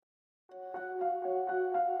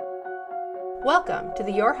Welcome to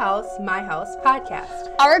the Your House, My House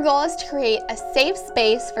podcast. Our goal is to create a safe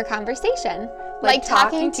space for conversation, Like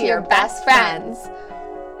talking to your best friends.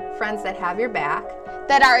 Friends that have your back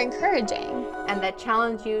that are encouraging and that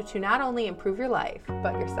challenge you to not only improve your life,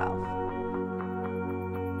 but yourself.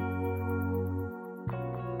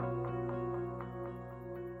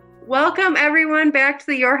 Welcome everyone back to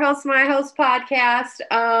the Your House, My House podcast.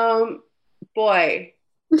 Boy,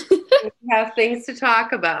 we have things to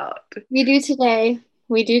talk about. We do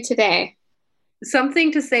today.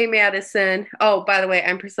 Something to say, Madison. Oh, by the way,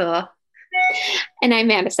 I'm Priscilla. And I'm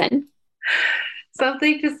Madison.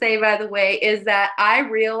 Something to say, by the way, is that I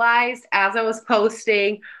realized as I was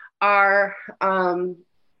posting our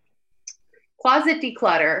closet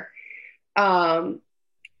declutter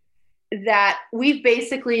that we've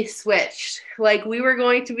basically switched. Like, we were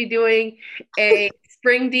going to be doing a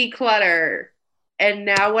spring declutter, and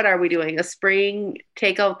now what are we doing? A spring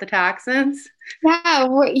take out the toxins?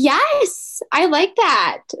 Yeah, yes, I like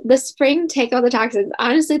that. The spring take out the toxins.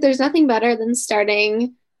 Honestly, there's nothing better than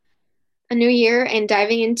starting a new year and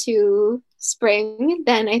diving into spring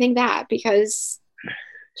than I think that, because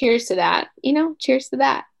cheers to that, cheers to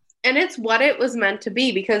that. And it's what it was meant to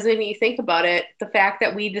be, because when you think about it, the fact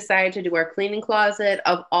that we decided to do our cleaning closet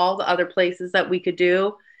of all the other places that we could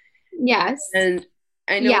do. Yes. And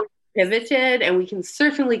I know we pivoted, and we can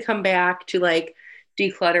certainly come back to like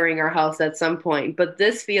decluttering our house at some point. But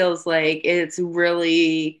this feels like it's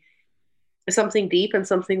really something deep and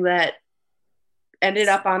something that ended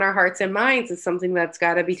up on our hearts and minds is something that's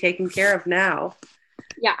got to be taken care of now.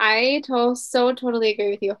 Yeah, I totally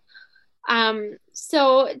agree with you.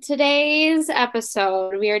 So today's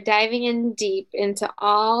episode, we are diving in deep into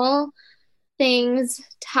all things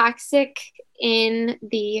toxic in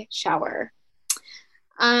the shower.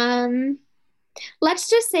 Let's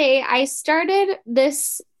just say I started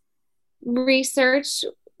this research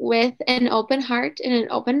with an open heart and an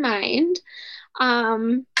open mind,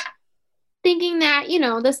 thinking that,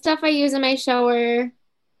 the stuff I use in my shower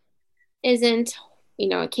isn't,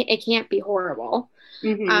 it can't be horrible.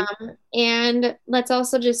 Mm-hmm. And let's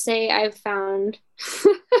also just say I've found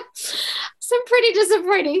some pretty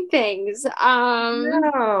disappointing things.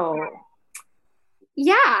 No.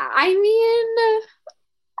 Yeah, I mean,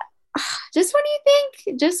 just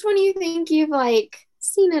when you think you've like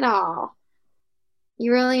seen it all,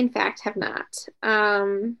 you really in fact have not.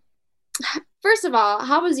 First of all,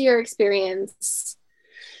 how was your experience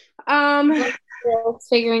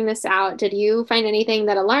figuring this out? Did you find anything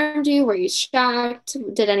that alarmed you? Were you shocked?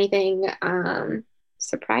 Did anything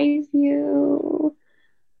surprise you?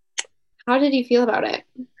 How did you feel about it?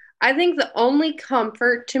 I think the only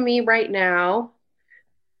comfort to me right now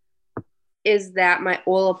is that my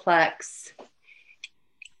Olaplex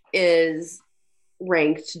is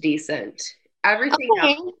ranked decent. Everything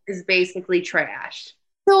else is basically trash.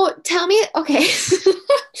 So tell me, okay,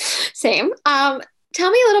 same. Tell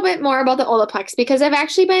me a little bit more about the Olaplex, because I've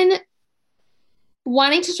actually been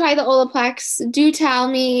wanting to try the Olaplex. Do tell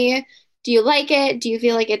me, do you like it? Do you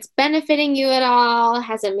feel like it's benefiting you at all?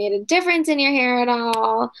 Has it made a difference in your hair at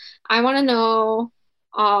all? I want to know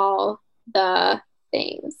all the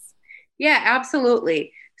things. Yeah,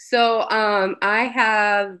 absolutely. So I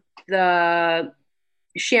have the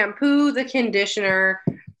shampoo, the conditioner.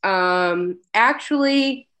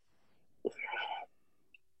 Actually,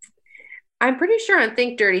 I'm pretty sure on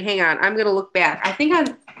Think Dirty, hang on, I'm going to look back. I think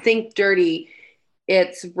on Think Dirty,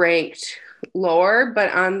 it's ranked lower,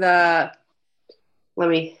 but on the, let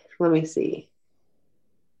me see.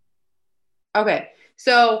 Okay,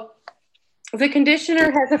 so the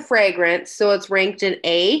conditioner has a fragrance, so it's ranked an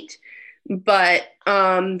 8, but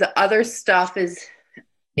the other stuff is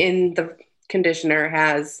in the conditioner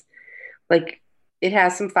has like, it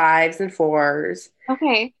has some 5s and 4s.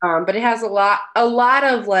 Okay. But it has a lot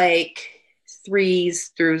of like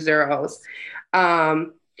 3s through 0s.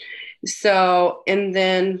 So, and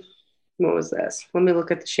then what was this? Let me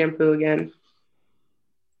look at the shampoo again.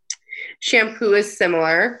 Shampoo is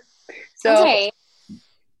similar. So I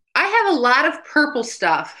have a lot of purple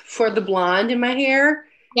stuff for the blonde in my hair.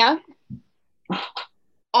 Yeah.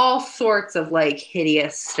 All sorts of like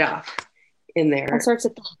hideous stuff in there. All sorts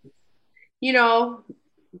of things.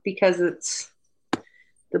 Because it's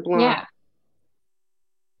the blonde. Yeah.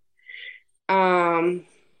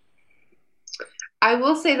 I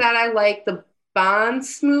will say that I like the Bond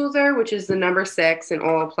Smoother, which is the number 6 in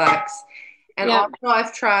Olaplex. And also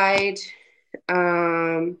I've tried,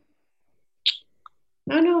 I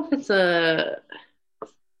don't know if it's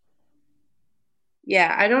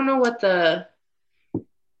I don't know what the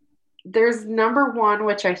there's number one,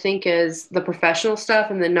 which I think is the professional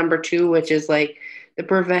stuff, and then number two, which is like the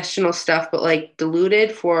professional stuff, but like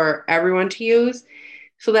diluted for everyone to use.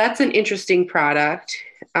 So that's an interesting product.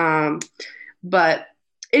 But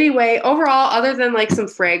anyway, overall, other than like some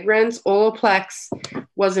fragrance, Olaplex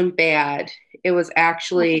wasn't bad. It was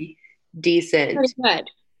actually decent. Pretty good.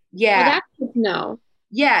 Yeah. Well, that's good to know.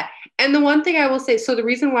 Yeah. And the one thing I will say, so the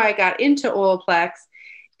reason why I got into Olaplex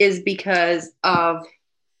is because of,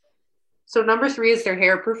 so number three is their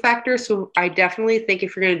hair perfector. So I definitely think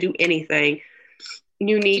if you're going to do anything,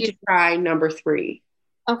 you need to try number three.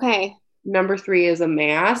 Okay. Number three is a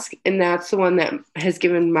mask, and that's the one that has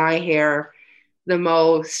given my hair the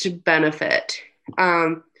most benefit.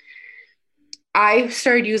 I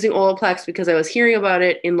started using Olaplex because I was hearing about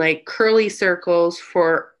it in like curly circles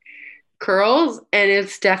for curls, and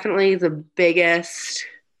it's definitely the biggest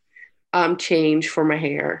change for my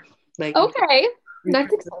hair. Like, okay,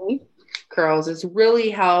 that's exciting. Curls, it's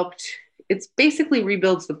really helped. It's basically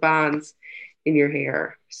rebuilds the bonds in your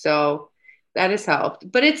hair, so that has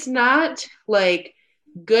helped. But it's not like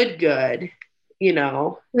good, you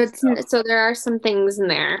know. So there are some things in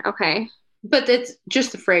there. Okay, but it's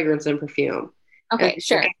just the fragrance and perfume. Okay,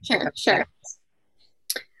 sure.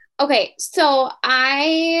 Okay, so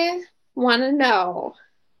I want to know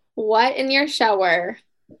what in your shower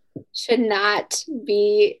should not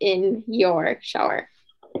be in your shower.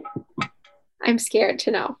 I'm scared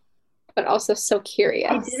to know, but also so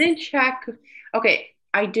curious. I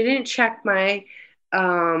didn't check my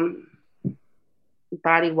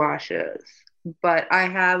body washes, but I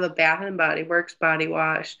have a Bath and Body Works body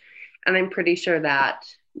wash, and I'm pretty sure that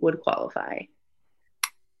would qualify.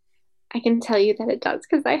 I can tell you that it does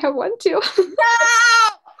because I have one too. No!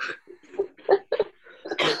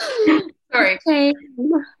 Sorry. Okay.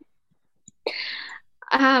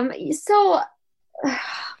 So, oh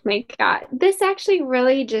my God, this actually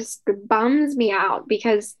really just bums me out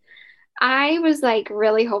because I was like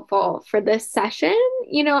really hopeful for this session.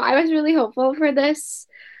 You know, I was really hopeful for this.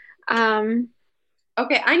 Okay,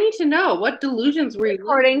 I need to know, what delusions were you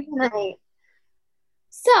recording tonight?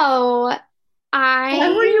 So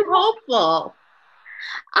why were you hopeful?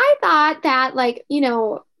 I thought that, like, you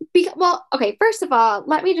know, well, okay, first of all,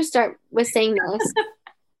 let me just start with saying this.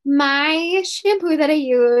 My shampoo that I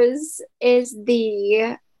use is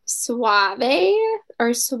the Suave.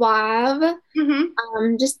 Mm-hmm.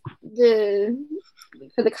 Just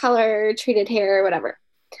for the color treated hair, whatever.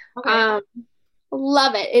 Okay.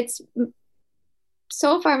 Love it. It's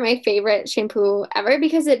so far my favorite shampoo ever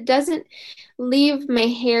because it doesn't leave my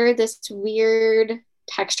hair this weird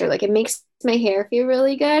texture. Like, it makes my hair feel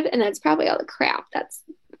really good, and that's probably all the crap that's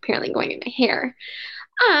apparently going in my hair.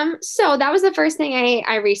 So that was the first thing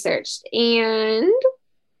I researched, and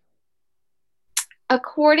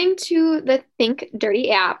according to the Think Dirty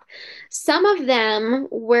app, some of them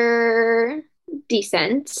were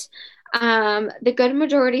decent. The good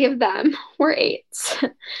majority of them were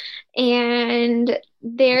 8s. And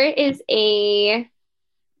there is hold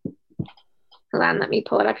on, let me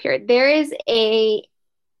pull it up here. There is a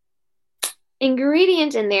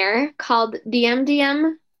ingredient in there called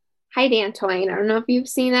DMDM hydantoin. I don't know if you've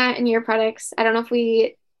seen that in your products. I don't know if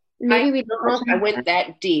we don't know if I went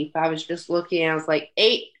that deep. I was just looking, I was like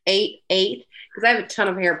 8, because I have a ton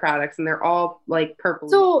of hair products and they're all like purple.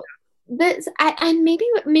 So this, and maybe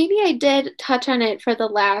I did touch on it for the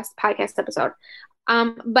last podcast episode.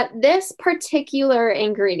 But this particular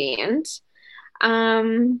ingredient,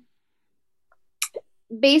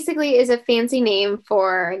 basically is a fancy name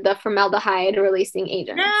for the formaldehyde releasing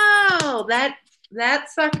agent. No, that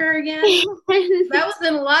sucker again. That was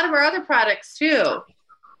in a lot of our other products too.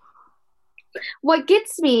 What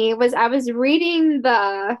gets me was I was reading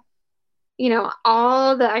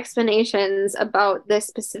all the explanations about this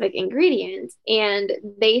specific ingredient, and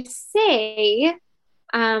they say,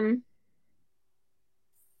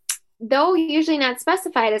 though usually not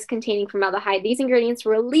specified as containing formaldehyde, these ingredients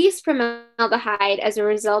release formaldehyde as a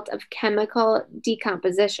result of chemical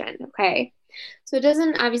decomposition. Okay. So it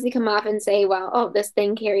doesn't obviously come off and say, well, oh, this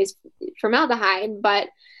thing carries formaldehyde, but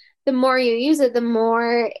the more you use it, the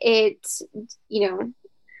more it,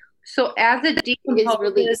 So as it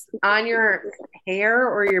decomposes on your hair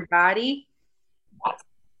or your body?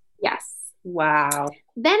 Yes. Wow.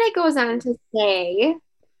 Then it goes on to say,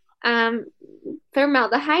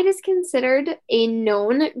 formaldehyde is considered a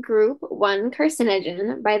known Group 1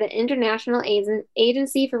 carcinogen by the International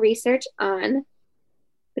Agency for Research on,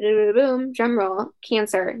 drum roll,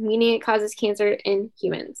 cancer, meaning it causes cancer in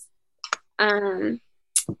humans.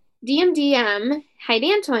 DMDM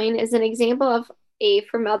hydantoin is an example of a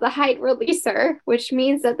formaldehyde releaser, which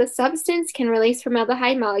means that the substance can release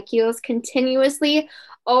formaldehyde molecules continuously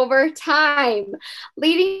over time,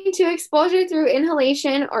 leading to exposure through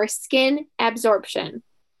inhalation or skin absorption.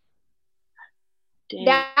 Dang.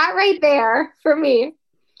 That right there, for me,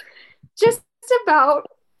 just about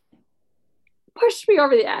pushed me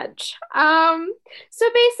over the edge. So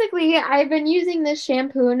basically, I've been using this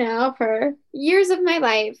shampoo now for years of my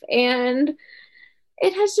life, and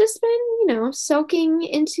it has just been, soaking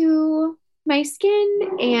into my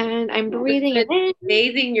skin, and I'm breathing it in.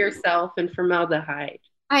 Bathing yourself in formaldehyde.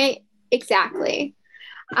 Exactly.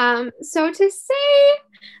 So to say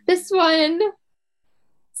this one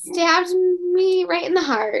stabbed me right in the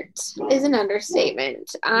heart is an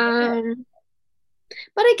understatement.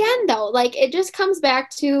 But again, though, like it just comes back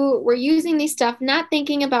to we're using these stuff, not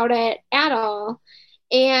thinking about it at all.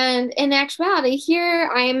 And in actuality, here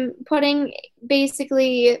I'm putting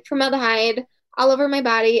basically formaldehyde all over my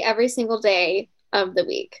body every single day of the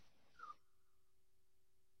week.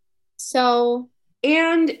 So.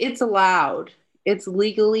 And it's allowed. It's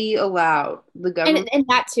legally allowed. The government. And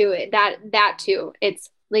that too, that too, it's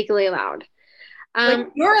legally allowed.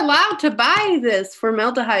 You're allowed to buy this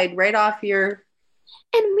formaldehyde right off your.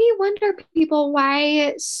 And we wonder, people,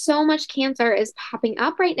 why so much cancer is popping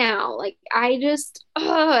up right now. Like, it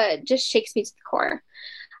just shakes me to the core.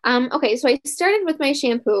 Okay, so I started with my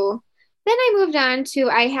shampoo. Then I moved on to,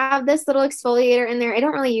 I have this little exfoliator in there. I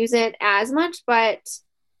don't really use it as much, but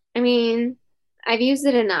I mean, I've used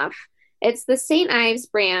it enough. It's the St. Ives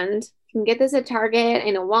brand. You can get this at Target. I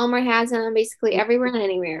know Walmart has them basically everywhere and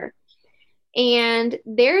anywhere. And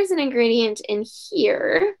there's an ingredient in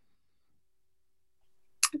here.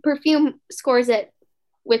 Perfume scores it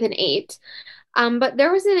with an 8. But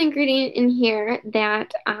there was an ingredient in here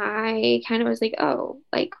that I kind of was like, oh,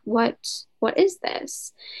 like what is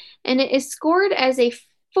this? And it is scored as a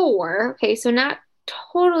 4. Okay, so not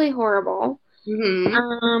totally horrible.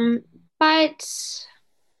 Mm-hmm. But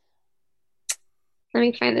let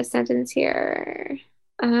me find the sentence here.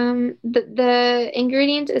 The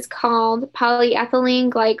ingredient is called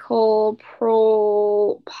polyethylene glycol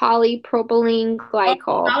polypropylene glycol.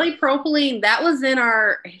 Oh, polypropylene, that was in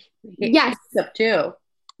our stuff too.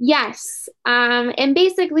 Yes. And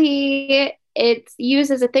basically it's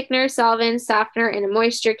used as a thickener, solvent, softener, and a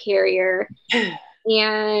moisture carrier.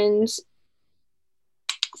 And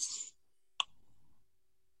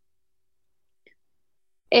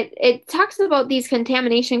it talks about these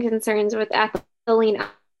contamination concerns with ethylene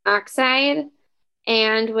oxide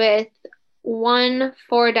and with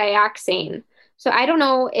 1,4-dioxane. So I don't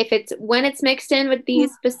know if it's when it's mixed in with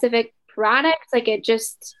these specific products, like it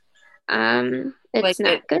just it's like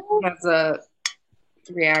not good. It has a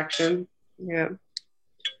reaction. Yeah.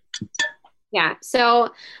 Yeah.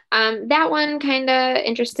 So that one kind of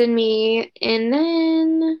interested me. And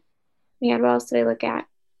then what else did I look at?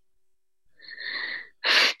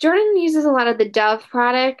 Jordan uses a lot of the Dove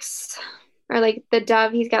products, or like the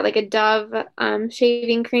Dove. He's got like a Dove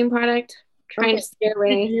shaving cream product. Trying to steer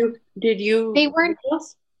away. Did you? They weren't.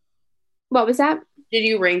 What was that? Did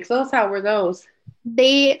you rank those? How were those?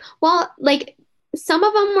 Like some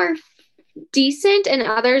of them were decent, and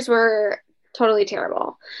others were totally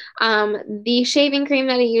terrible. The shaving cream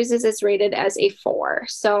that he uses is rated as a 4.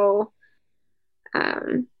 So,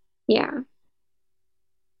 yeah.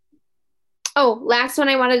 Oh, last one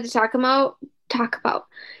I wanted to talk about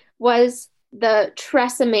was the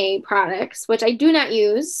Tresemme products, which I do not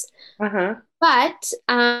use. But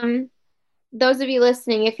those of you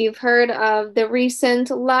listening, if you've heard of the recent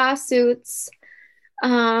lawsuits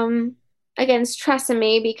against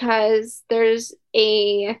Tresemme because there's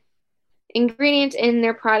a ingredient in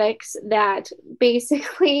their products that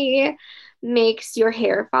basically makes your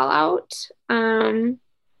hair fall out.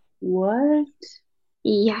 What?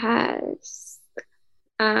 Yes.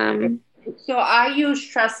 So I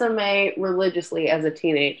used Tresemme religiously as a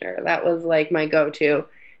teenager. That was like my go-to.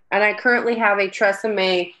 And I currently have a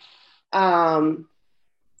Tresemme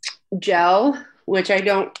gel, which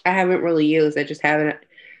I haven't really used. I just have it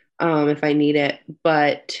if I need it.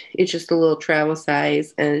 But it's just a little travel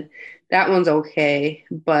size. And that one's okay.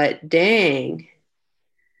 But dang.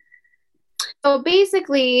 So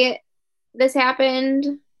basically, this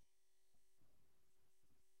happened.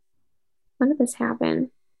 When did this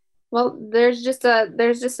happen? Well, there's just an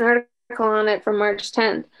article on it from March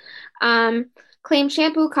 10th. Claimed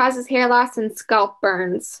shampoo causes hair loss and scalp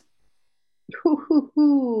burns.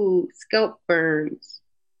 Scalp burns.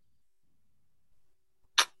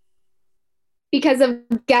 Because of,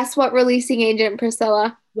 guess what releasing agent,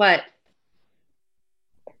 Priscilla? What?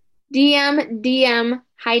 DM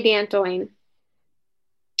hydantoin.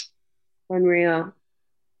 Unreal.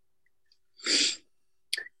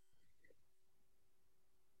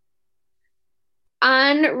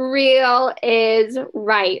 Unreal is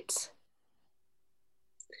right.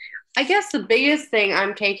 I guess the biggest thing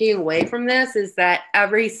I'm taking away from this is that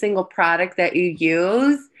every single product that you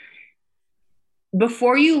use,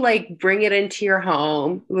 before you like bring it into your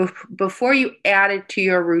home, before you add it to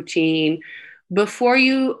your routine, before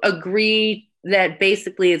you agree that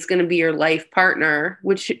basically it's going to be your life partner,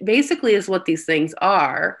 which basically is what these things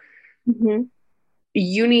are, Mm-hmm.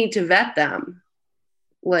 you need to vet them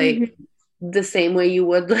like Mm-hmm. the same way you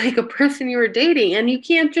would like a person you were dating. And you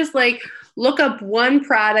can't just like look up one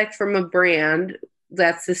product from a brand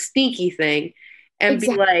that's a sneaky thing and be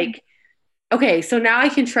Exactly. like, okay, so now I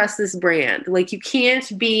can trust this brand. Like, you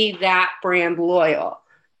can't be that brand loyal.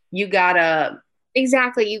 You gotta,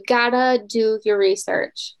 Exactly. You gotta do your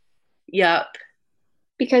research yep.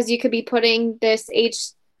 because you could be putting this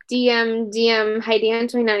HDM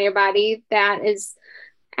hydantoin on your body that is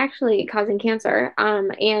actually causing cancer.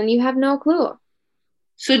 And you have no clue.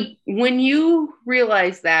 So when you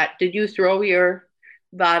realized that, did you throw your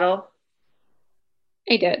bottle?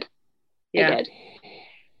 I did. I Yeah. did.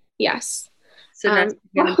 Yes. So now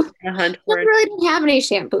you're gonna Well, be on a hunt we for it. really don't have any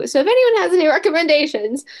shampoo. So if anyone has any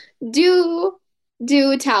recommendations, do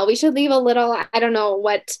do tell. We should leave a little, I don't know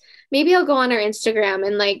what, maybe I'll go on our Instagram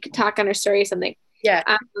and like talk on our story or something. Yeah.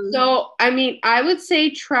 Um, So, I mean, I would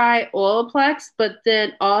say try Olaplex, but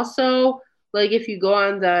then also, like, if you go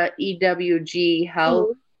on the EWG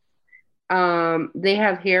Health, mhm. they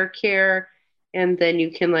have hair care, and then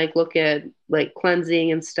you can like look at like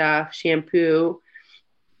cleansing and stuff, shampoo.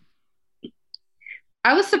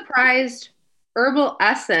 I was surprised. Herbal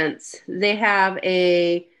Essence, they have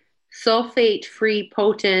a sulfate-free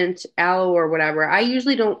potent aloe or whatever. I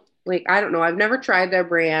usually don't like. I don't know. I've never tried their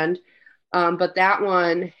brand, but that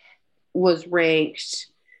one was ranked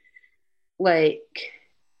like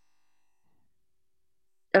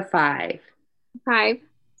a 5. 5.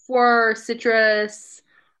 For citrus,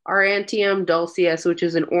 Aurantium dulceus, which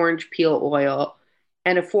is an orange peel oil,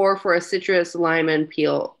 and a 4 for a citrus lemon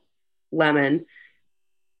peel lemon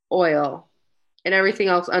oil, and everything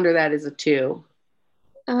else under that is a 2.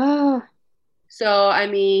 Oh, So, I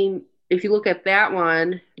mean, if you look at that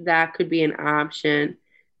one, that could be an option.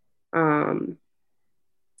 Um,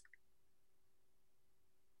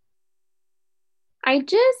 I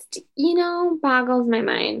just, boggles my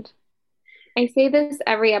mind. I say this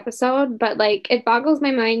every episode, but like it boggles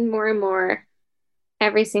my mind more and more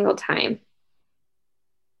every single time.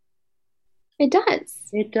 It does.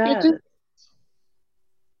 it It just, does.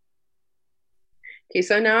 Okay,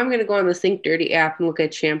 so now I'm going to go on the Think Dirty app and look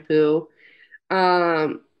at shampoo.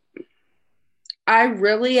 Um, I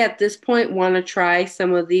really, at this point, want to try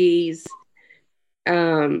some of these.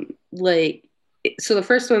 Like, so the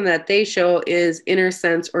first one that they show is Inner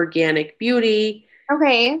Sense Organic Beauty.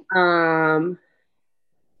 okay. Um,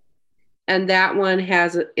 and that one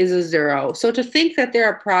is a 0. So to think that there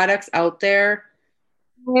are products out there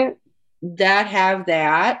that have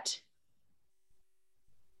that,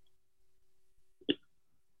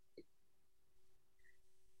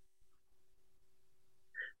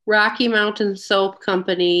 Rocky Mountain Soap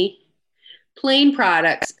Company, plain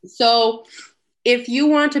products. So if you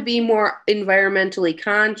want to be more environmentally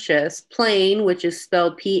conscious, plain, which is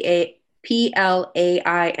spelled Plaine,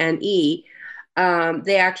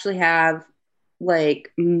 they actually have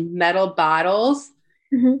like metal bottles,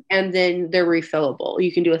 Mhm. and then they're refillable.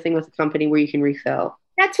 You can do a thing with the company where you can refill.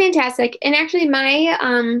 That's fantastic. And actually my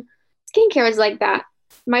skincare is like that.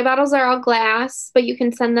 My bottles are all glass, but you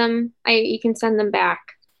can send them back.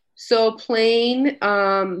 So plain,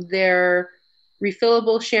 their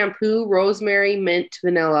refillable shampoo, rosemary, mint,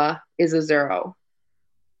 vanilla is a 0.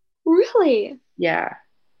 Really? Yeah.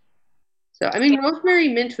 So I mean, rosemary,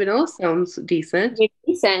 mint, vanilla sounds decent. Very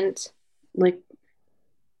decent. Like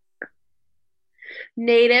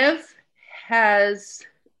Native has,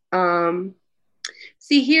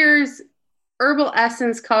 see, here's Herbal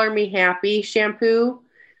Essence Color Me Happy shampoo.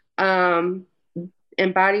 Um,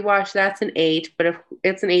 and body wash, that's an 8, but if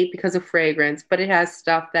it's an 8 because of fragrance, but it has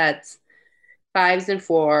stuff that's 5s and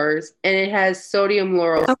 4s, and it has sodium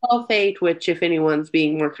lauryl sulfate, which if anyone's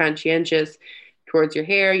being more conscientious towards your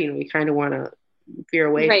hair, we kind of want to veer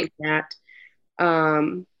away from Right. that.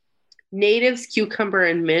 Um, Native's cucumber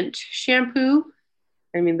and mint shampoo.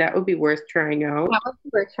 I mean, that would be worth trying out. That would be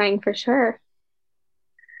worth trying for sure.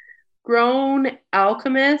 Grown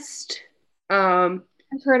Alchemist.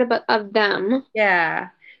 I've heard about of them. Yeah,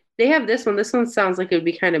 they have this one. This one sounds like it would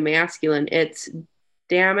be kind of masculine. It's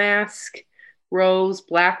damask, rose,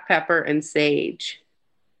 black pepper, and sage.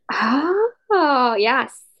 Oh,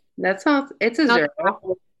 yes. That sounds, it's a Not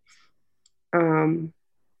zero. Um,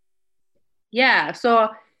 yeah, so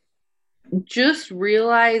just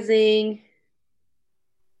realizing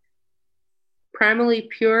Primally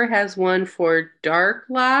Pure has one for dark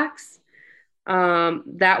locks.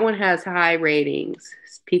 That one has high ratings.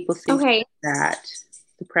 People seem to okay. like that,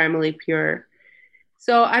 the Primally Pure.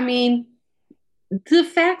 So, I mean, the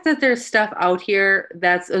fact that there's stuff out here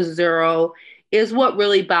that's a zero is what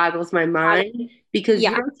really boggles my mind because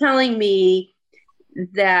Yeah, you're telling me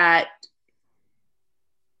that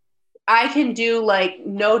I can do like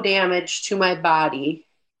no damage to my body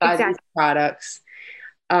by these exactly. products.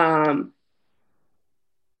 Um,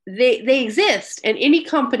 they exist, and any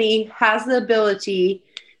company has the ability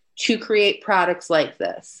to create products like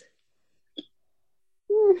this.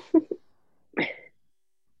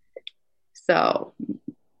 So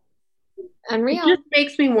it Unreal. just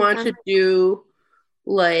makes me want to do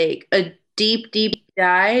like a deep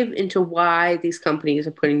dive into why these companies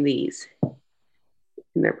are putting these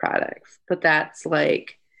in their products. But that's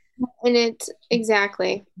like And it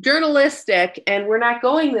exactly. journalistic, and we're not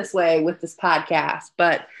going this way with this podcast,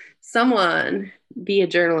 but someone be a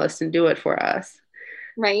journalist and do it for us.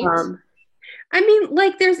 Right? Um, I mean,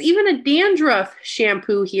 like, there's even a dandruff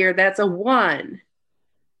shampoo here that's a one.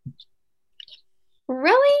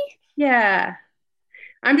 Really? Yeah.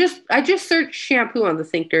 I just searched shampoo on the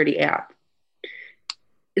Think Dirty app.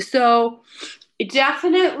 So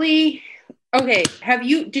definitely okay.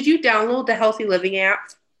 Did you download the Healthy Living app?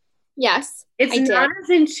 Yes, It's I did. not as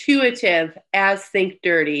intuitive as Think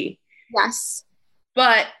Dirty, Yes.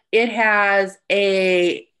 but it has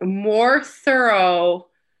a more thorough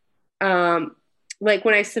like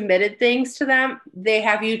when I submitted things to them, they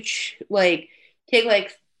have you like take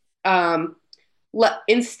like um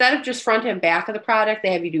instead of just front and back of the product,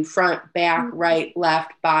 they have you do front, back, right,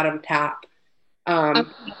 left, bottom, top Okay.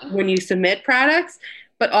 when you submit products.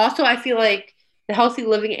 But also, I feel like the Healthy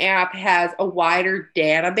Living app has a wider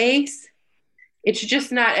database. It's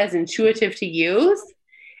just not as intuitive to use.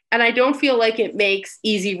 And I don't feel like it makes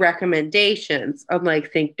easy recommendations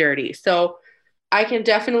unlike Think Dirty. So I can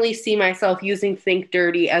definitely see myself using Think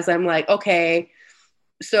Dirty as I'm like, okay,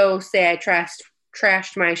 so say I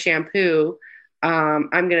trashed my shampoo. I'm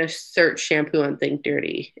going to search shampoo on Think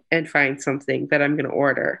Dirty and find something that I'm going to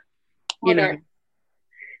order. You know, Order.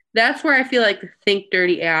 that's where I feel like the Think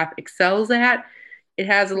Dirty app excels at. It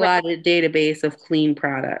has a Right. lot of database of clean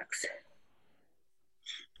products.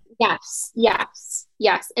 Yes. Yes.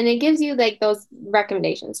 Yes. And it gives you like those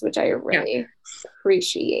recommendations, which I Yeah. really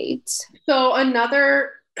appreciate. So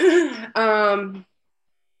another um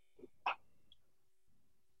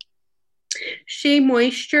Shea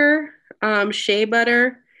Moisture, Shea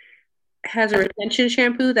Butter has a retention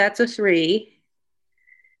shampoo. That's a three.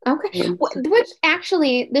 Okay. Um, Which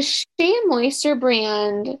actually, the Shea Moisture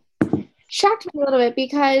brand shocked me a little bit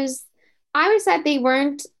because I always thought they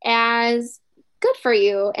weren't as good for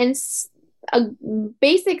you. And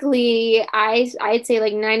basically, I'd say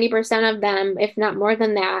like 90% of them, if not more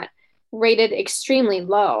than that, rated extremely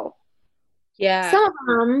low. yeah, Some of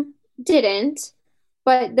them didn't,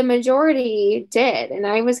 but the majority did. And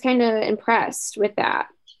I was kind of impressed with that.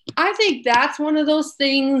 I think that's one of those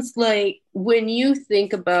things like when you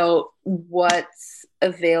think about what's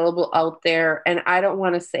available out there, and I don't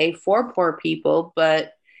want to say for poor people,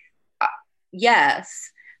 but uh,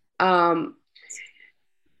 yes, um,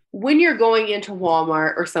 when you're going into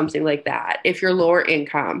Walmart or something like that, if you're lower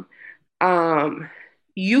income, um,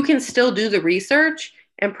 you can still do the research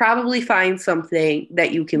and probably find something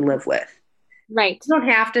that you can live with. Right. You don't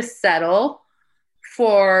have to settle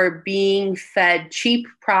for being fed cheap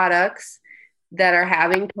products that are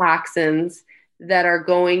having toxins that are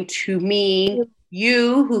going to mean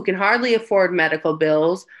you, who can hardly afford medical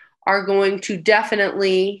bills, are going to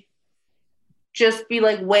definitely just be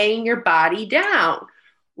like weighing your body down.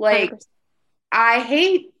 Like, 100%. I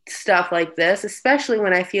hate stuff like this, especially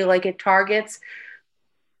when I feel like it targets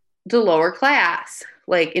the lower class,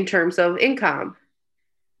 like in terms of income.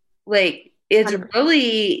 Like, it's 100%.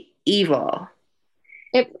 really evil.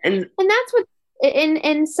 And And that's what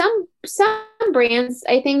and some brands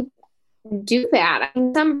I think do that. I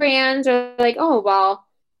mean, some brands are like, oh well,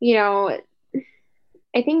 you know,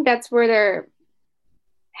 I think that's where their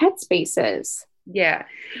headspace is. yeah.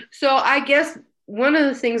 So I guess one of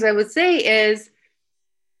the things I would say is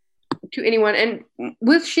to anyone, and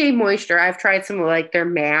with Shea Moisture, I've tried some of like their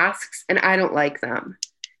masks, and I don't like them.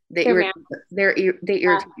 They Their irritate, man. they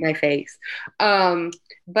irritate my face.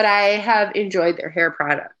 But I have enjoyed their hair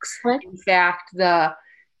products. In fact, the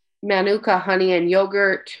Manuka honey and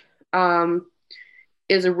yogurt um,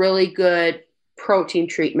 is a really good protein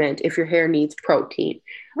treatment if your hair needs protein.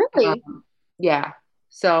 Really? Yeah.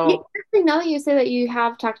 So Now that you say that you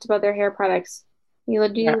have talked about their hair products, you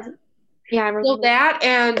do. yeah. Yeah, I So remember. that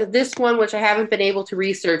and this one, which I haven't been able to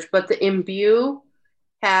research, but the Imbue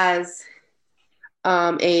has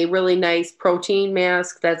a really nice protein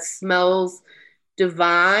mask that smells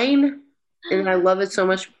divine, and I love it so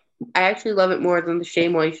much. I actually love it more than the Shea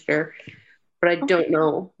Moisture, but I don't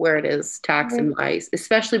know where it is toxin wise,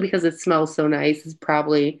 especially because it smells so nice. It's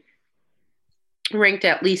probably ranked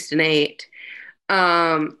at least an 8.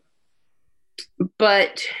 But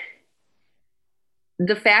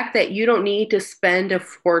the fact that you don't need to spend a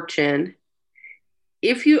fortune,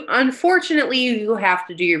 if you, unfortunately, you have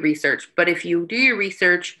to do your research, but if you do your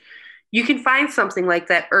research, you can find something like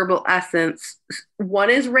that Herbal Essence. One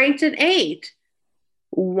is ranked an 8.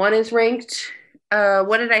 One is ranked,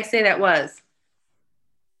 what did I say that was?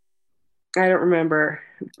 I don't remember,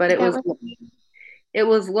 but it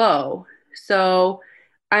was low. So,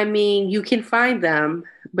 I mean, you can find them,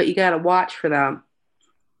 but you got to watch for them.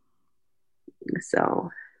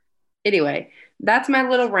 So, anyway, that's my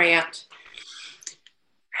little rant.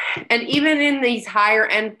 And even in these higher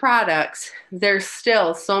end products, there's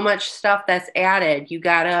still so much stuff that's added. You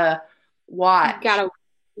got to watch.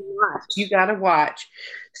 You got to watch.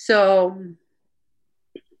 So,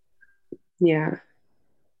 yeah.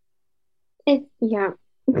 Yeah.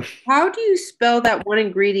 How do you spell that one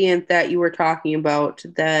ingredient that you were talking about,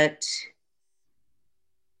 that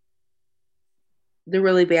the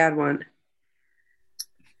really bad one?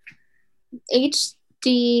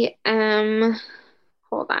 HDM.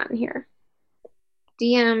 Hold on here.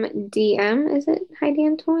 DMDM, is it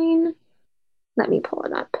Hydantoin? Let me pull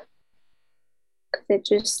it up because it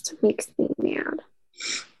just makes me mad.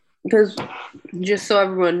 Because just so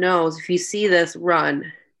everyone knows, if you see this,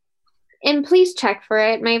 run. And please check for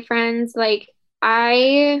it, my friends. Like,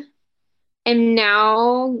 I am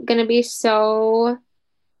now gonna be so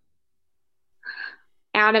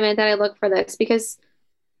adamant that I look for this because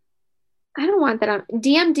I don't want that on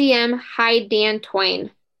DMDM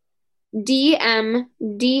Hydantoin.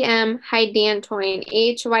 DMDM Hydantoin.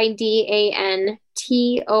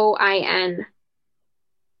 HYDANTOIN.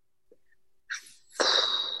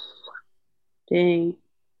 Dang.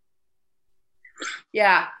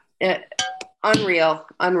 Yeah. Unreal.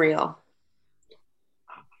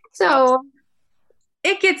 So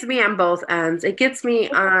it gets me on both ends. It gets me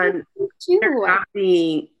on there not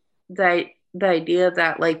being the idea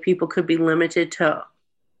that like people could be limited to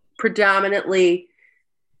predominantly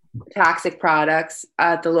toxic products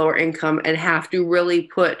at the lower income and have to really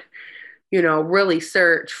really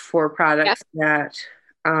search for products that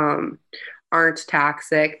aren't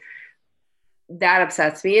toxic. That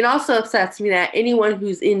upsets me. It also upsets me that anyone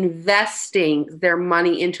who's investing their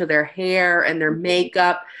money into their hair and their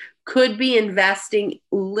makeup could be investing,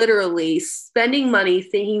 literally spending money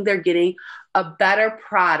thinking they're getting a better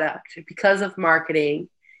product because of marketing,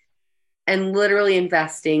 and literally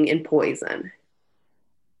investing in poison.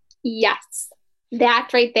 Yes,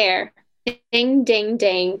 that's right there. Ding, ding,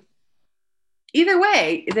 ding. Either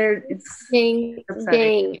way, it's ding,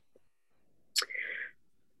 ding.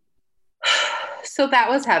 So that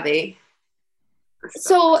was heavy.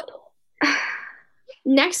 So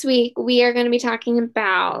next week we are going to be talking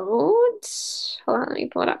about, hold on, let me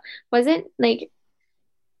pull it up. Was it like,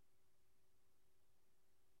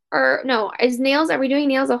 or no, are we doing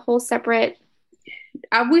nails a whole separate?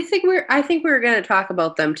 I think we're going to talk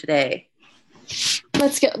about them today.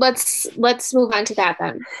 Let's move on to that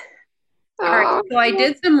then. All right. So I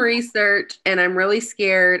did some research and I'm really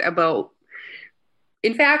scared about,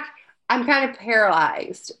 in fact, I'm kind of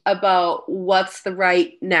paralyzed about what's the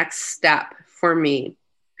right next step for me.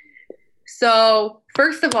 So,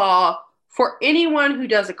 first of all, for anyone who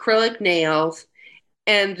does acrylic nails,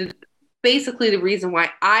 and basically the reason why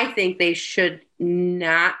I think they should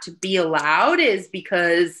not be allowed is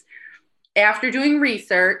because after doing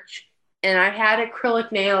research, and I had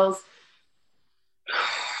acrylic nails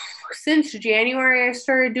since January, I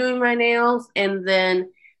started doing my nails, and then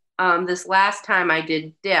this last time I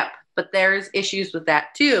did dip, but there's issues with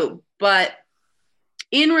that too. But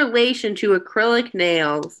in relation to acrylic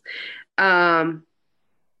nails,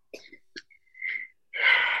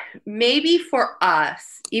 maybe for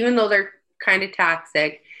us, even though they're kind of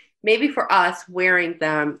toxic, maybe for us wearing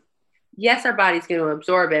them, yes, our body's going to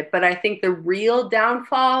absorb it, but I think the real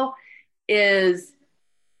downfall is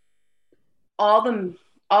all the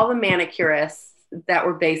manicurists that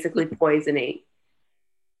were basically poisoning.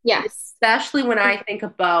 Yes. Especially when I think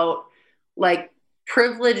about like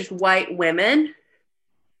privileged white women,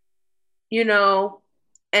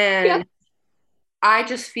 And I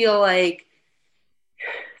just feel like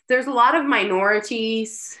there's a lot of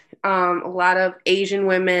minorities, a lot of Asian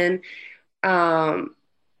women um,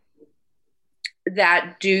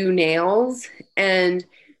 that do nails, and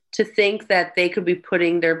to think that they could be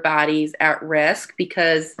putting their bodies at risk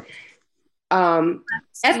because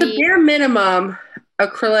at the bare minimum,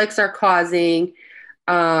 acrylics are causing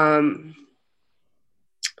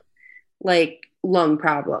like lung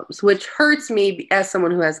problems, which hurts me as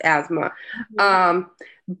someone who has asthma.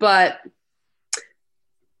 But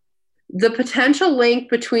the potential link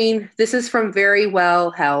between, this is from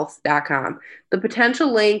verywellhealth.com, the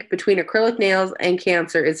potential link between acrylic nails and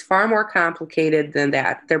cancer is far more complicated than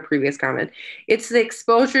that, their previous comment. It's the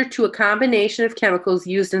exposure to a combination of chemicals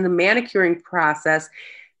used in the manicuring process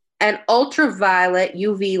and ultraviolet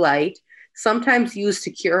UV light, sometimes used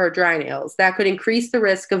to cure dry nails, that could increase the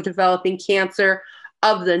risk of developing cancer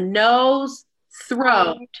of the nose,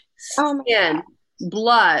 throat, skin,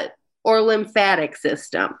 blood, or lymphatic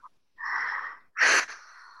system.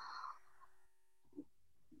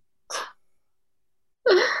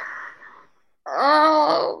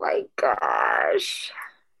 Oh my gosh.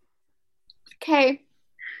 Okay.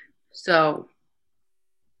 So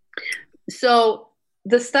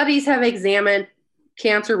the studies have examined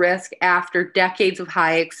cancer risk after decades of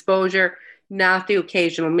high exposure, not the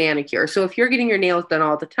occasional manicure. So if you're getting your nails done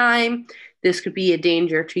all the time, this could be a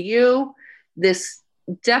danger to you. This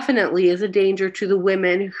definitely is a danger to the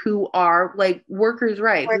women who are like workers'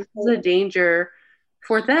 rights. This is a danger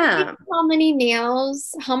for them. How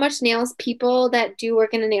much nails people that do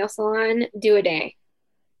work in a nail salon do a day?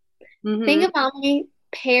 Think of how many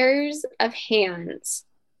pairs of hands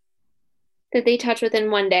that they touch within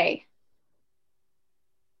one day.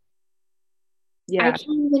 Yeah. I can't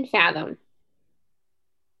even fathom.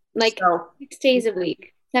 Like 6 days a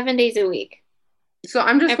week, 7 days a week. So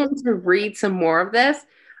I'm just going to read some more of this.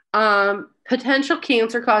 Potential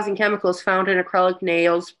cancer-causing chemicals found in acrylic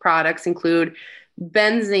nails products include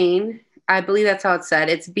benzene. I believe that's how it's said.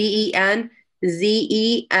 It's Benzene.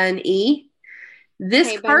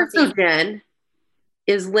 This carcinogen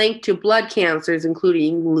is linked to blood cancers,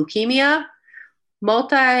 including leukemia,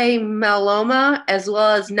 multi-myeloma, as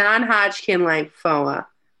well as non-Hodgkin lymphoma.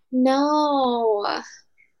 No.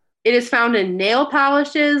 It is found in nail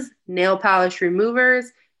polishes, nail polish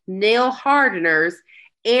removers, nail hardeners,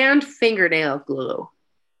 and fingernail glue.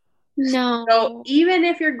 No. So even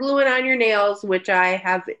if you're gluing on your nails, which I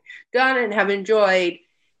have done and have enjoyed,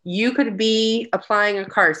 you could be applying a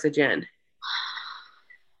carcinogen.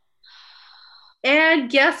 And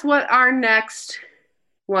guess what our next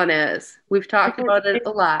one is? We've talked about it a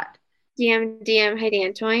lot.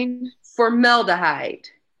 Diamhydantoin. Formaldehyde.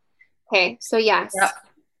 Okay, so yes. Yep.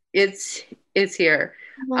 It's here.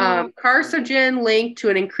 Carcinogen linked to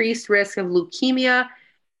an increased risk of leukemia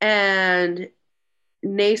and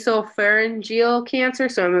nasopharyngeal cancer.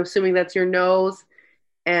 So I'm assuming that's your nose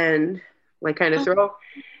and like kind of throat.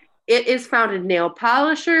 It is found in nail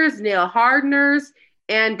polishers, nail hardeners,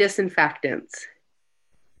 and disinfectants.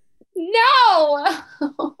 No.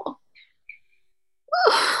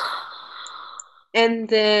 And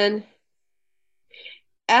then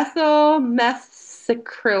ethyl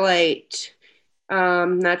methacrylate.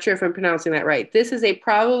 Not sure if I'm pronouncing that right. This is a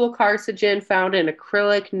probable carcinogen found in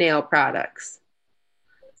acrylic nail products.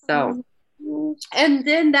 So, and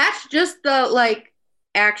then that's just the like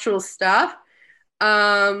actual stuff.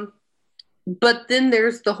 But then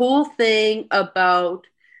there's the whole thing about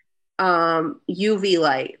UV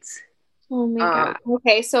lights. Oh my God.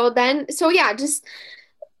 Okay,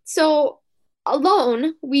 so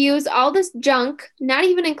alone, we use all this junk, not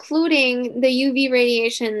even including the UV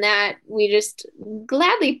radiation that we just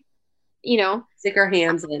gladly, stick our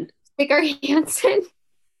hands in.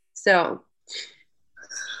 So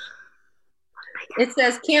it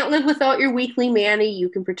says, can't live without your weekly mani. You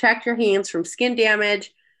can protect your hands from skin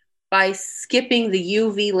damage by skipping the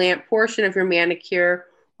UV lamp portion of your manicure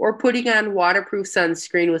or putting on waterproof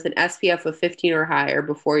sunscreen with an SPF of 15 or higher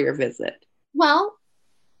before your visit. Well,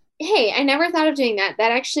 hey, I never thought of doing that.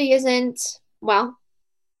 That actually isn't, well,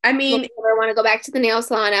 I mean, I want to go back to the nail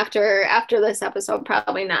salon after this episode,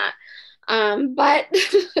 probably not. But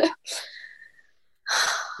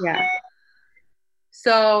yeah.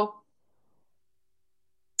 So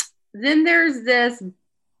then there's this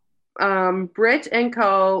Brit and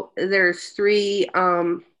Co. There's 3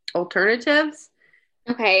 alternatives.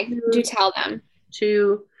 Okay, do tell them.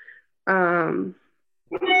 To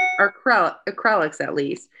acrylics at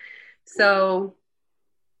least. So,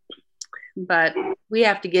 but we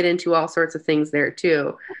have to get into all sorts of things there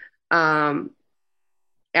too. After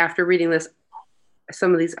reading this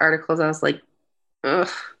some of these articles, I was like, ugh.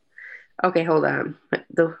 Okay, hold on.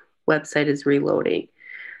 The website is reloading.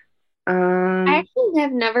 I actually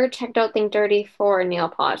have never checked out Think Dirty for nail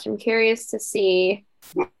polish. I'm curious to see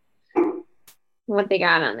what they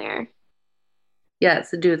got on there.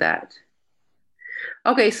 Yes, do that.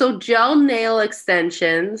 Okay, so gel nail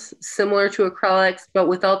extensions, similar to acrylics, but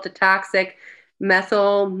without the toxic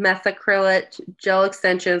methyl methacrylate, gel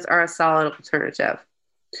extensions are a solid alternative.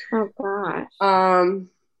 Oh gosh.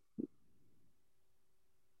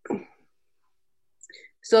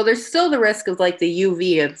 So there's still the risk of like the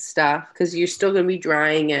UV and stuff because you're still going to be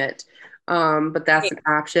drying it. But that's an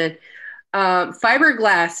option.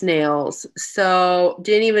 Fiberglass nails. So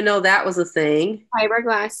didn't even know that was a thing.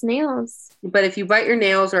 Fiberglass nails. But if you bite your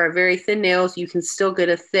nails or have very thin nails, you can still get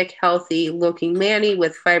a thick, healthy looking mani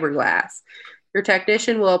with fiberglass. Your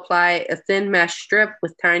technician will apply a thin mesh strip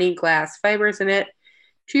with tiny glass fibers in it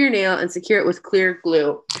to your nail and secure it with clear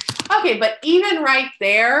glue. Okay, but even right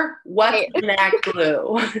there, what's in that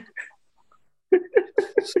glue? Can't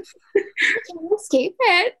escape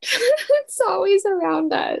it. It's always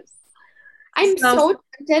around us. I'm so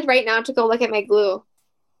tempted right now to go look at my glue.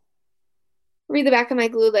 Read the back of my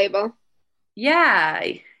glue label. Yeah.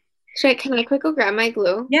 Can I quick go grab my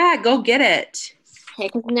glue? Yeah, go get it. Okay,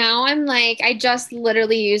 because now I'm like, I just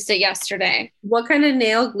literally used it yesterday. What kind of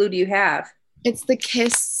nail glue do you have? It's the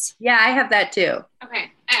Kiss. Yeah, I have that too.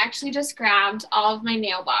 Okay, I actually just grabbed all of my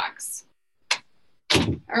nail box.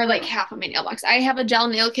 Or like half of my nail box. I have a gel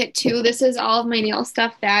nail kit too. This is all of my nail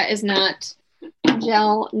stuff that is not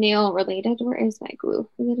gel nail related. Where is my glue?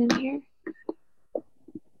 Is it in here?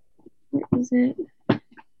 Where is it?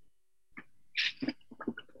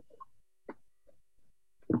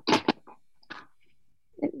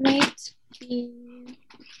 It might be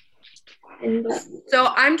in the... So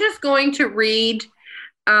I'm just going to read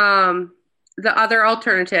the other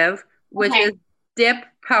alternative, which is dip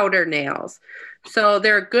powder nails. So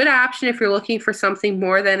they're a good option if you're looking for something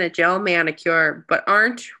more than a gel manicure, but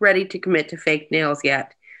aren't ready to commit to fake nails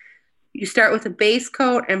yet. You start with a base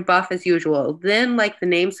coat and buff as usual. Then, like the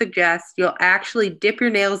name suggests, you'll actually dip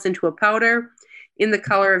your nails into a powder in the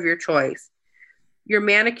color of your choice. Your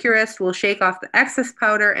manicurist will shake off the excess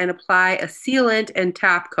powder and apply a sealant and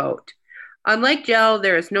top coat. Unlike gel,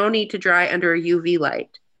 there is no need to dry under a UV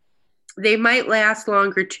light. They might last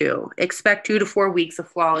longer too. Expect 2 to 4 weeks of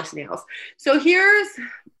flawless nails. So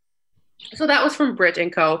that was from Brit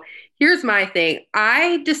 & Co. Here's my thing.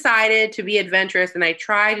 I decided to be adventurous and I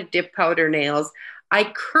tried to dip powder nails.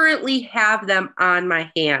 I currently have them on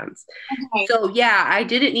my hands. Okay. So yeah, I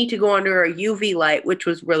didn't need to go under a UV light, which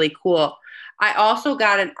was really cool. I also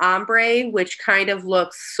got an ombre, which kind of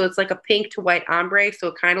looks, so it's like a pink to white ombre. So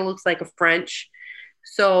it kind of looks like a French.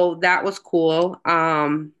 So that was cool.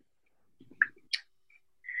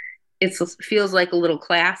 It feels like a little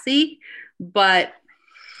classy, but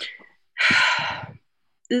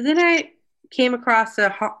then I came across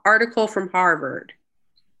an article from Harvard.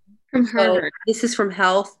 From Harvard. So this is from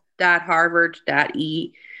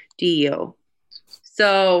health.harvard.edu.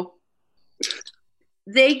 So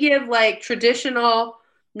they give like traditional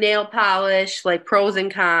nail polish, like pros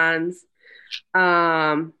and cons,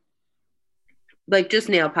 like just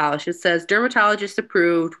nail polish. It says dermatologist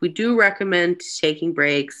approved. We do recommend taking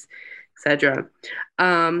breaks, etc.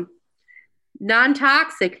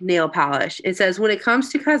 Non-toxic nail polish. It says when it comes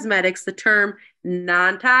to cosmetics, the term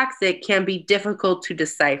non-toxic can be difficult to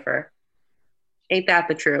decipher. Ain't that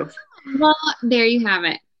the truth? Well, there you have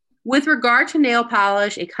it. With regard to nail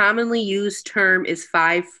polish, a commonly used term is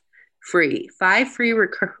 5-free. 5-free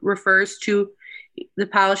refers to the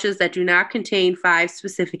polishes that do not contain 5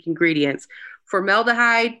 specific ingredients.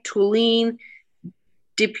 Formaldehyde, toluene,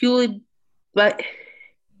 dipolylate, but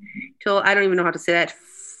I don't even know how to say that.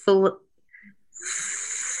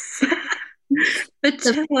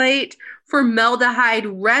 Betylate, formaldehyde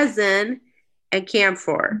resin, and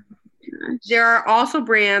camphor. There are also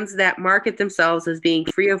brands that market themselves as being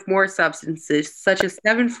free of more substances, such as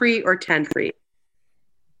 7-free or 10-free.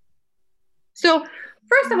 So,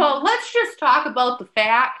 first of all, let's just talk about the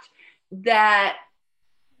fact that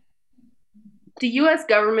the U.S.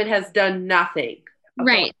 government has done nothing.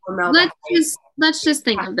 Right. Let's just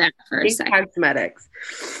think of that for a second. Cosmetics.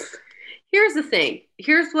 Here's the thing.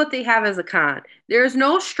 Here's what they have as a con. There is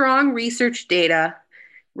no strong research data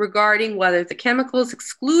regarding whether the chemicals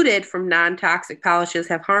excluded from non-toxic polishes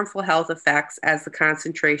have harmful health effects as the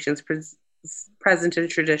concentrations present in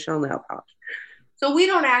traditional nail polish. So we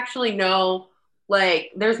don't actually know,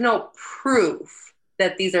 like, there's no proof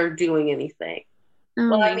that these are doing anything.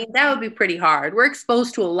 Well, I mean, that would be pretty hard. We're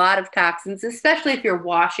exposed to a lot of toxins, especially if you're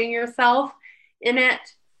washing yourself in it.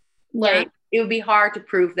 Yeah. Like, it would be hard to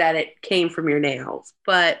prove that it came from your nails,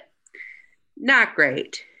 but not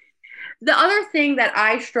great. The other thing that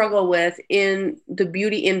I struggle with in the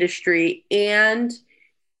beauty industry and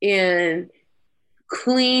in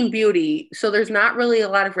clean beauty, so there's not really a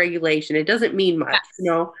lot of regulation. It doesn't mean much, Yes. you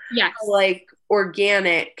know? Yes. Like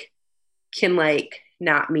organic can like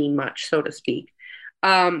not mean much, so to speak.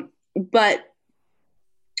 But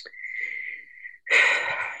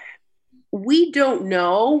we don't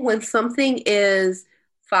know when something is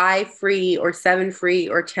 5 free or 7 free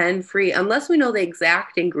or 10 free unless we know the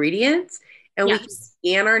exact ingredients and we can Yes.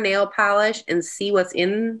 scan our nail polish and see what's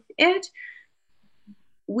in it.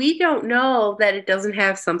 We don't know that it doesn't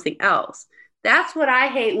have something else. That's what I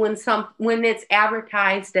hate when it's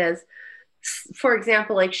advertised as, for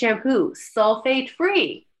example, like shampoo, sulfate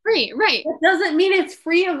free. Right. It doesn't mean it's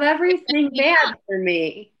free of everything bad for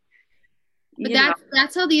me. But You know?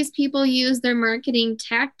 that's how these people use their marketing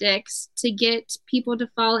tactics to get people to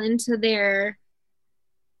fall into their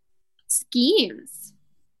schemes.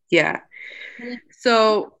 Yeah.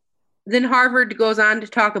 So then Harvard goes on to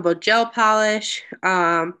talk about gel polish.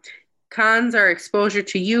 Cons are exposure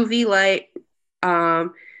to UV light.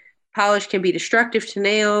 Polish can be destructive to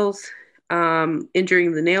nails,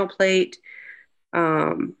 injuring the nail plate.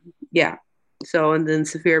 Yeah. So, and then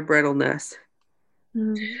severe brittleness.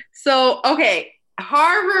 So, okay,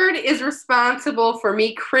 Harvard is responsible for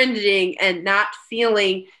me cringing and not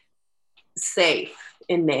feeling safe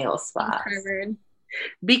in nail spas. Harvard.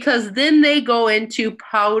 Because then they go into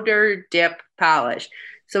powder dip polish.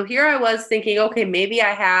 So here I was thinking, okay, maybe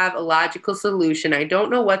I have a logical solution. I don't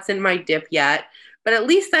know what's in my dip yet, but at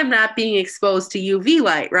least I'm not being exposed to UV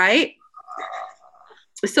light, right?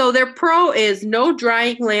 So their pro is no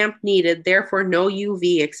drying lamp needed, therefore no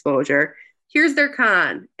UV exposure. Here's their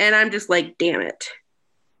con. And I'm just like, damn it.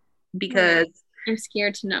 Because I'm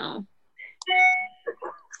scared to know.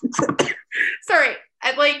 Sorry.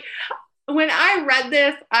 When I read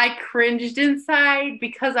this, I cringed inside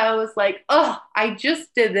because I was like, oh, I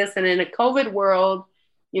just did this. And in a COVID world,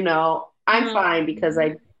 you know, I'm fine because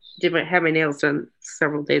I didn't have my nails done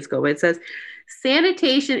several days ago. But it says,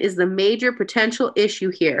 sanitation is the major potential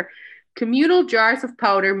issue here. Communal jars of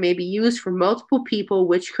powder may be used for multiple people,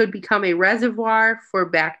 which could become a reservoir for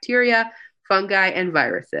bacteria, fungi, and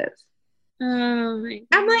viruses. Oh my God.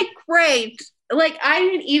 I'm like, great. Like, I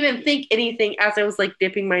didn't even think anything as I was like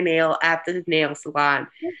dipping my nail at the nail salon.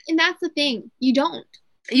 And that's the thing. You don't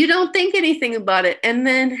think anything about it. And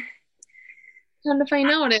then come to find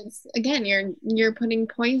out, it's again, you're putting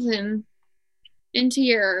poison into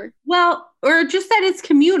your, well, or just that it's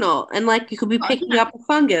communal and like you could be picking up a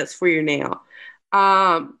fungus for your nail.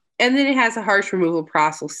 And then it has a harsh removal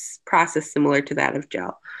process similar to that of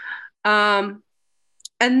gel. And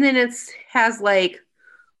then it has like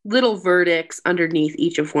little verdicts underneath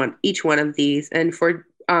each one of these. And for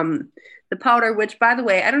the powder, which by the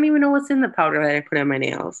way, I don't even know what's in the powder that I put on my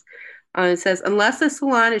nails. It says, unless the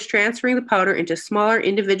salon is transferring the powder into smaller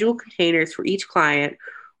individual containers for each client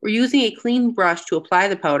or using a clean brush to apply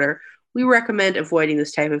the powder, we recommend avoiding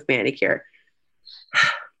this type of manicure.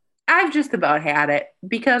 I've just about had it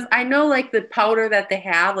because I know like the powder that they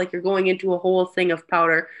have, like you're going into a whole thing of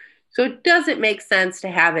powder. So it doesn't make sense to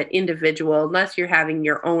have it individual unless you're having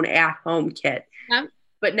your own at-home kit. Yep.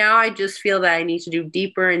 But now I just feel that I need to do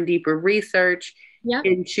deeper and deeper research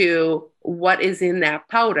into what is in that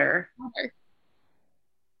powder.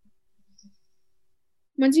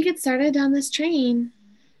 Once you get started on this train,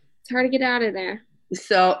 it's hard to get out of there.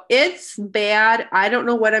 So it's bad. I don't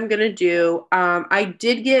know what I'm going to do. I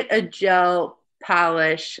did get a gel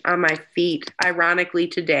polish on my feet, ironically,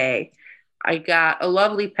 today. I got a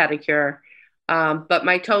lovely pedicure, but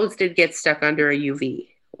my toes did get stuck under a UV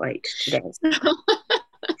light today.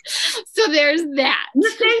 So there's that.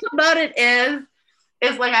 The thing about it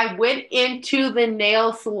is like I went into the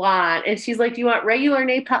nail salon and she's like, do you want regular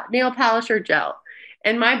nail polish or gel?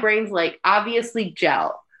 And my brain's like, obviously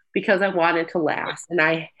gel, because I want it to last. And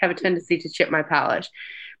I have a tendency to chip my polish.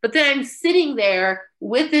 But then I'm sitting there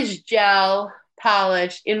with this gel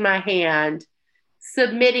polish in my hand,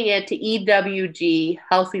 submitting it to EWG,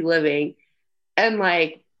 Healthy Living. And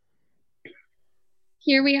like,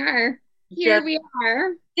 here we are.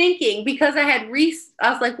 Thinking, because I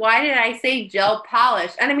was like, why did I say gel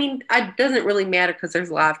polish? And I mean, it doesn't really matter because there's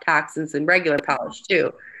a lot of toxins in regular polish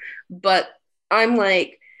too. But I'm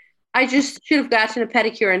like, I just should have gotten a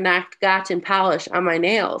pedicure and not gotten polish on my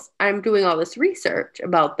nails. I'm doing all this research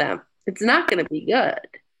about them. It's not going to be good.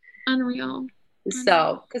 Unreal.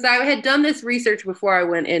 So, because I had done this research before I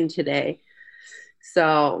went in today.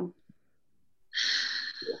 So,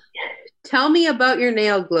 Tell me about your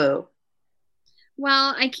nail glue.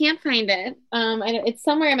 Well, I can't find it. It's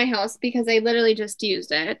somewhere in my house because I literally just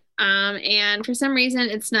used it. And for some reason,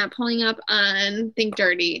 it's not pulling up on Think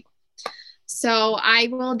Dirty. So I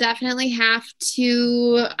will definitely have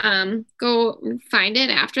to go find it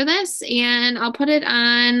after this, and I'll put it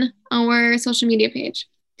on our social media page.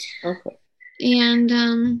 Okay.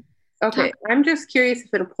 And Okay. I'm just curious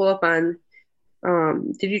if it'll pull up on,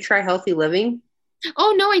 did you try Healthy Living?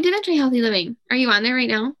 Oh no, I didn't try Healthy Living. Are you on there right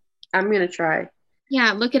now? I'm going to try.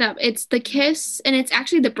 Yeah, look it up. It's the Kiss, and it's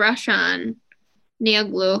actually the brush on nail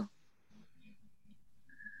glue.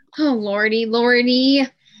 Oh lordy, lordy.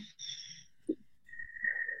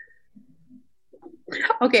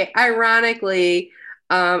 Okay. Ironically,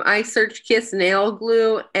 I searched Kiss nail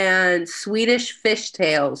glue and Swedish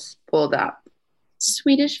fishtails pulled up.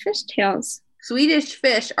 Swedish fishtails. Swedish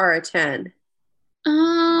fish are a 10.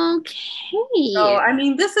 So, Okay. I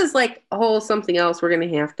mean, this is like a whole something else we're going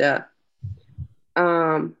to have to.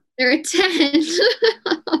 They're a 10.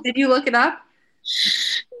 Did you look it up?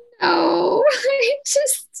 No, I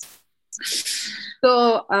just.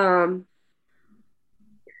 So,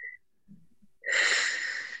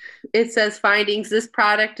 it says findings. This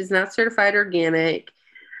product is not certified organic,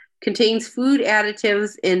 contains food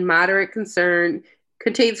additives in moderate concern,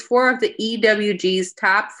 contains 4 of the EWG's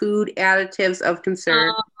top food additives of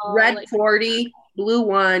concern: red Like, 40, blue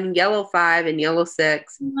 1, yellow 5, and yellow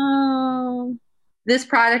 6. no. This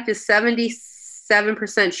product is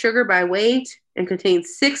 77% sugar by weight and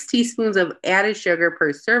contains 6 teaspoons of added sugar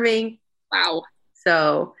per serving. Wow.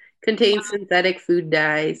 So, contains synthetic food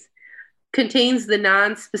dyes. Contains the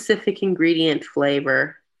non-specific ingredient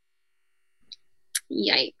flavor.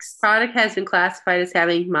 Yikes. Product has been classified as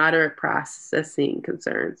having moderate processing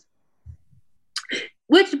concerns.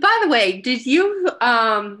 Which, by the way, did you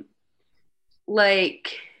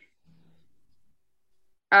like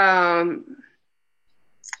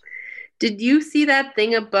did you see that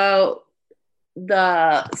thing about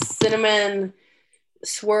the cinnamon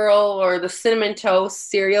swirl or the cinnamon toast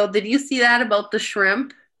cereal? Did you see that about the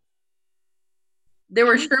shrimp? There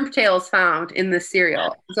were shrimp tails found in the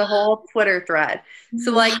cereal. It's a whole Twitter thread.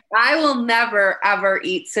 So, like, I will never, ever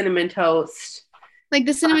eat cinnamon toast. Like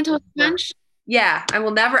the cinnamon toast crunch? Yeah, I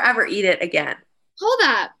will never, ever eat it again. Hold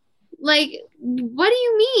up. Like, what do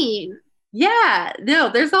you mean? Yeah, no,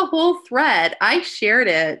 there's a whole thread. I shared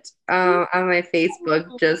it on my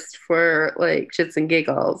Facebook just for, like, shits and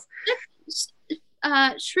giggles.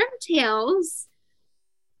 Shrimp tails.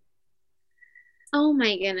 Oh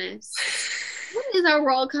my goodness. What is our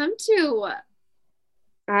world come to?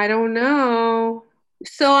 I don't know.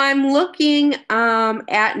 So I'm looking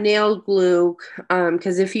at nail glue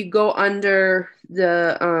because if you go under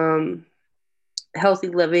the healthy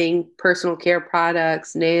living, personal care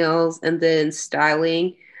products, nails, and then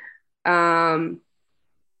styling,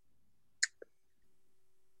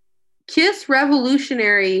 Kiss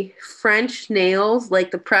Revolutionary French nails,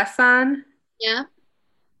 like the press on. Yeah.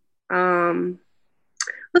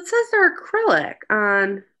 It says they're acrylic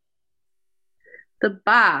on the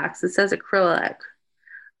box. It says acrylic.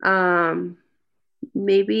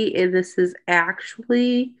 Maybe this is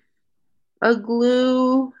actually a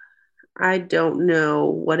glue. I don't know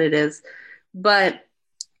what it is, but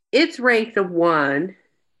it's ranked a 1.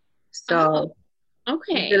 So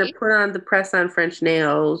okay. you're gonna put on the press on French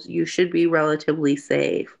nails. You should be relatively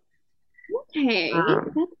safe. Okay.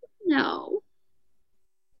 No.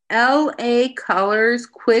 LA Colors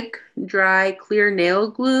Quick Dry Clear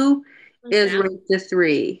Nail Glue is ranked a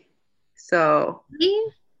 3. So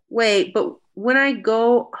wait, but when I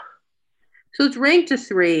go, so it's ranked a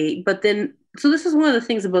 3, but then, so this is one of the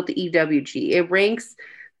things about the EWG. It ranks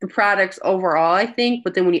the products overall, I think,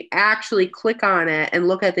 but then when you actually click on it and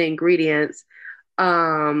look at the ingredients,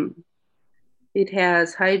 it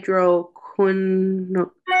has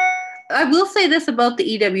hydroquinone. I will say this about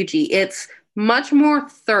the EWG. It's much more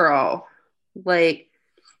thorough. Like,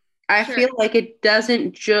 I feel like it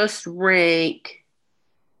doesn't just rank.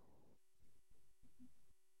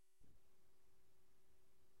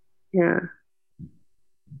 Yeah.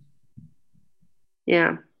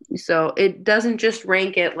 Yeah. So it doesn't just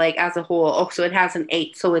rank it like as a whole. Oh, so it has an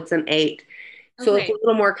 8, so it's an 8. So it's a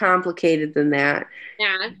little more complicated than that.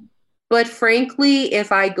 Yeah. But frankly,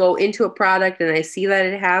 if I go into a product and I see that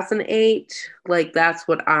it has an 8, like that's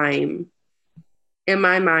what I'm, in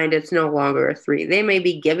my mind, it's no longer a 3. They may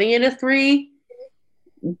be giving it a 3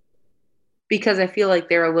 because I feel like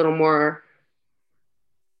they're a little more,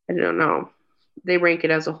 I don't know. They rank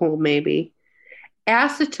it as a whole, maybe.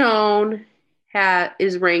 Acetone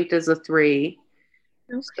is ranked as a 3.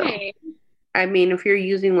 Okay. I mean, if you're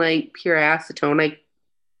using like pure acetone, like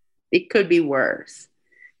it could be worse,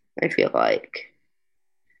 I feel like.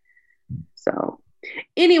 So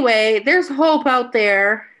anyway, there's hope out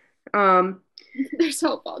there. There's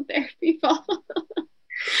hope out there, people.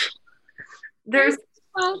 There's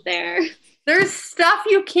out there. There's stuff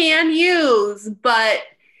you can use, but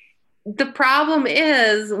the problem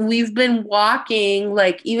is we've been walking,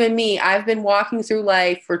 like even me, I've been walking through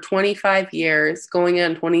life for 25 years, going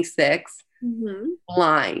on 26,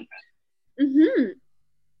 blind. Right.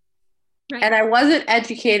 And I wasn't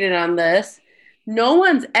educated on this. No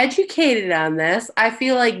one's educated on this. I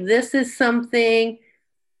feel like this is something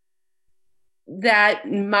that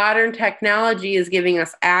modern technology is giving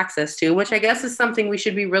us access to, which I guess is something we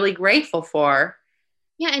should be really grateful for.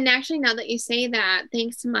 Yeah, and actually now that you say that,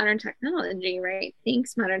 thanks to modern technology, right?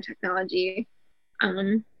 Thanks modern technology,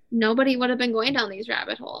 nobody would have been going down these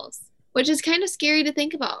rabbit holes, which is kind of scary to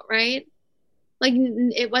think about, right? Like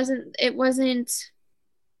it wasn't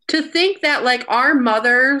to think that like our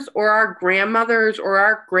mothers or our grandmothers or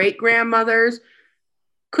our great grandmothers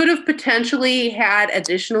could have potentially had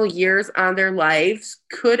additional years on their lives,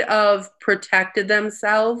 could have protected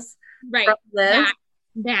themselves from this.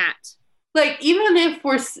 That. Like, even if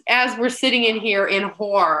we're sitting in here in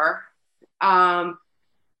horror,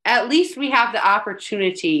 at least we have the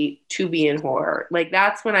opportunity to be in horror. Like,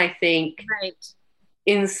 that's when I think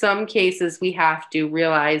in some cases we have to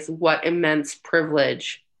realize what immense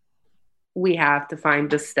privilege we have to find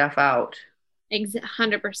this stuff out.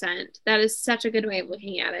 100%. That is such a good way of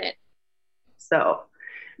looking at it. So,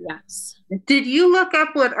 yes. Did you look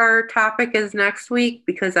up what our topic is next week?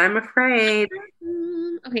 Because I'm afraid.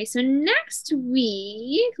 Okay, so next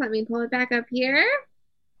week, let me pull it back up here.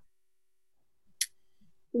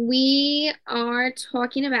 We are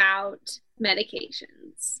talking about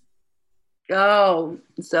medications. Oh,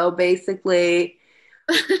 so basically.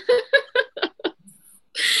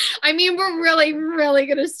 I mean, we're really, really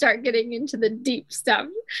going to start getting into the deep stuff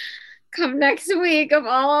come next week of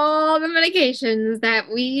all the medications that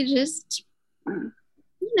we just, put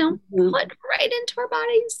right into our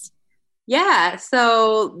bodies. Yeah,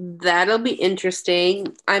 so that'll be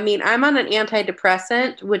interesting. I mean, I'm on an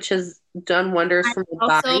antidepressant, which has done wonders for my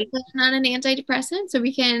body. I've also been on an antidepressant, so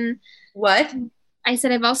we can... What? I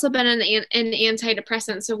said I've also been on an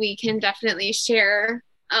antidepressant, so we can definitely share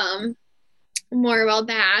more about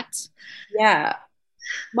that. Yeah.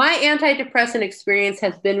 My antidepressant experience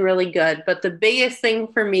has been really good, but the biggest thing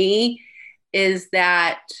for me is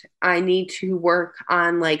that I need to work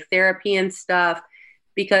on like therapy and stuff,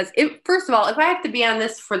 because first of all, if I have to be on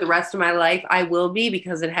this for the rest of my life, I will be,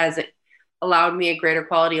 because it has allowed me a greater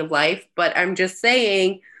quality of life. But I'm just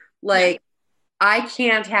saying, like, I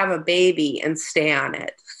can't have a baby and stay on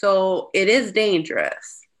it. So it is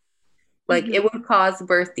dangerous. Like, it would cause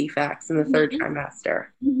birth defects in the third trimester.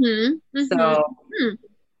 So,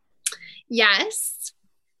 yes.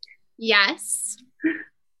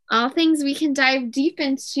 All things we can dive deep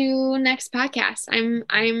into next podcast.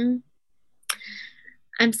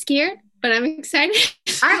 I'm scared, but I'm excited.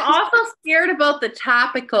 I'm also scared about the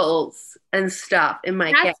topicals and stuff in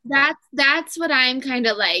my cat. That's what I'm kind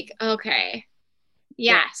of like. Okay.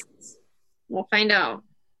 Yes. We'll find out.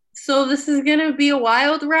 So this is going to be a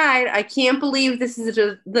wild ride. I can't believe this is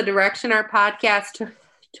the direction our podcast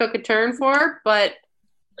took a turn for, but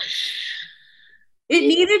it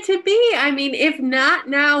needed to be. I mean, if not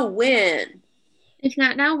now, when? If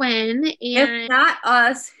not now, when? And if not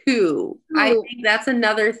us, who? I think that's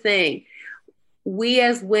another thing. We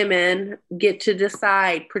as women get to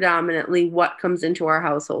decide predominantly what comes into our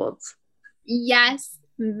households. Yes,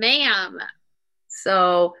 ma'am.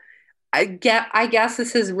 So I guess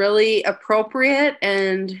this is really appropriate,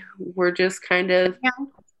 and we're just kind of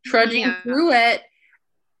trudging through it.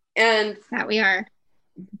 And that we are.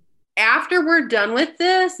 After we're done with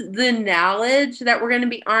this, the knowledge that we're going to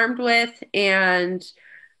be armed with, and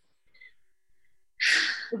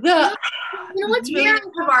the years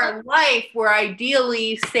of our life, we're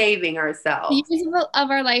ideally saving ourselves. The years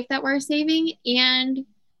of our life that we're saving, and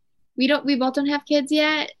we both don't have kids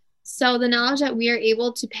yet. So the knowledge that we are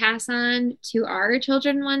able to pass on to our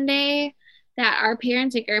children one day that our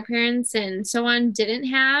parents and grandparents and so on didn't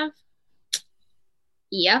have.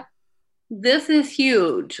 Yep. This is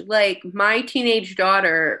huge. Like, my teenage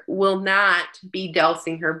daughter will not be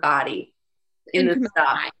dousing her body in the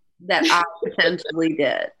stuff that I potentially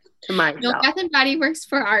did to myself. No, Bath and Body Works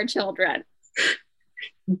for our children.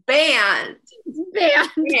 Banned.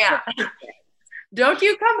 Yeah. Don't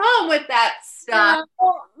you come home with that stuff.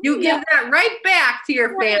 You give that right back to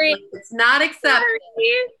your family. It's not accepted.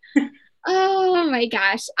 Oh my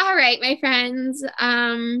gosh. All right, my friends.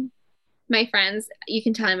 You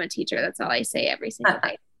can tell I'm a teacher. That's all I say every single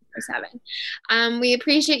day. 7. We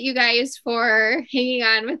appreciate you guys for hanging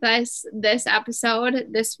on with us this episode.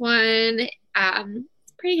 This one,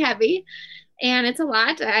 it's pretty heavy and it's a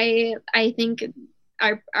lot. I think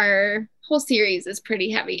our whole series is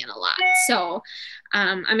pretty heavy and a lot. So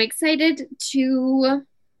I'm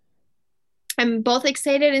both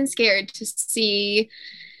excited and scared to see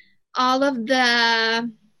all of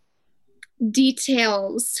the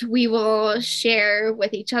details we will share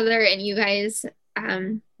with each other and you guys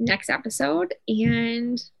next episode.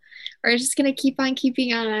 And we're just going to keep on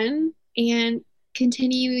keeping on and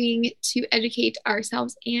continuing to educate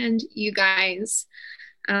ourselves and you guys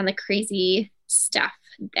on the crazy stuff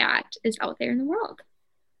that is out there in the world.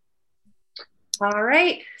 All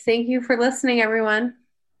right. Thank you for listening, everyone.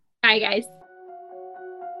 Bye, guys.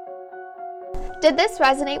 Did this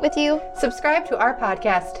resonate with you? Subscribe to our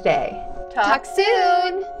podcast today. Talk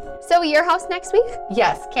soon. So your house next week?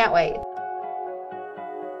 Yes, can't wait.